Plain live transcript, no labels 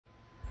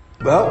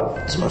Well,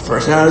 it's my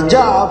first night on the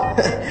job.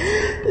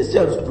 This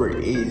job's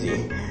pretty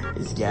easy.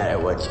 Just gotta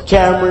watch the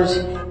cameras,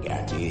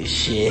 gotta do this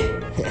shit.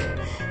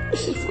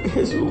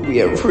 This will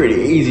be a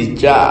pretty easy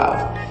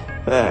job.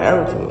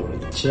 Everything will be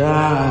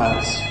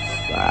just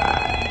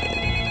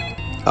fine.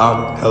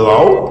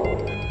 Hello?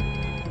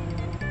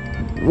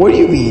 What do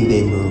you mean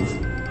they move?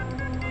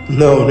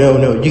 No,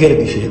 you gotta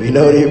be shitting me.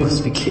 No, you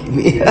must be kidding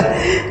me.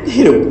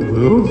 They don't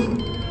move.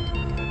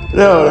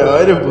 No,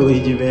 I don't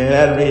believe you, man.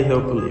 I really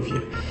don't believe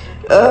you.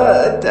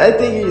 I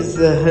think you're just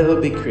a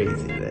little bit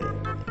crazy, man.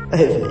 I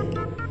think.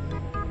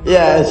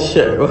 Yeah,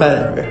 sure,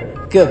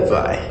 whatever.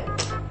 Goodbye.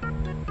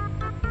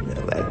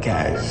 That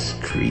guy's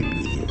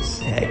creepy as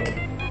heck.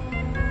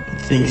 He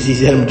thinks he's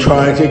him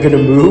trying to gonna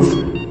move?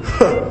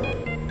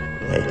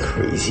 That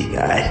crazy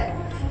guy.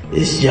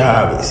 This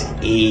job is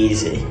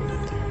easy.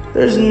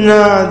 There's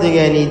nothing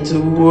I need to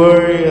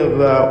worry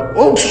about.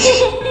 Oh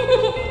shit!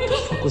 What the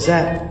fuck was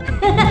that?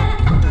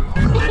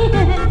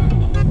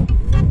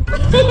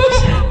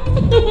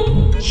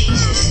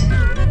 Jesus.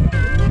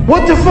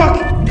 What the fuck?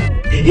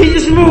 He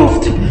just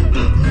moved.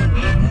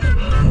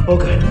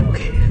 Okay,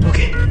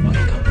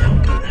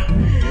 calm down.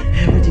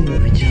 Everything will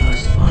be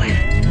just fine.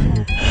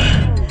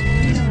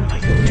 He's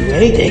not gonna do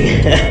anything.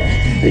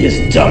 They're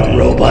just dumb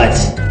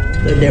robots.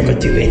 They'll never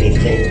do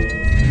anything.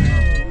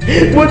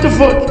 What the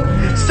fuck?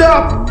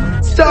 Stop!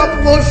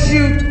 Don't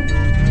shoot!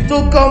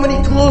 Don't come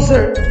any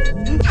closer!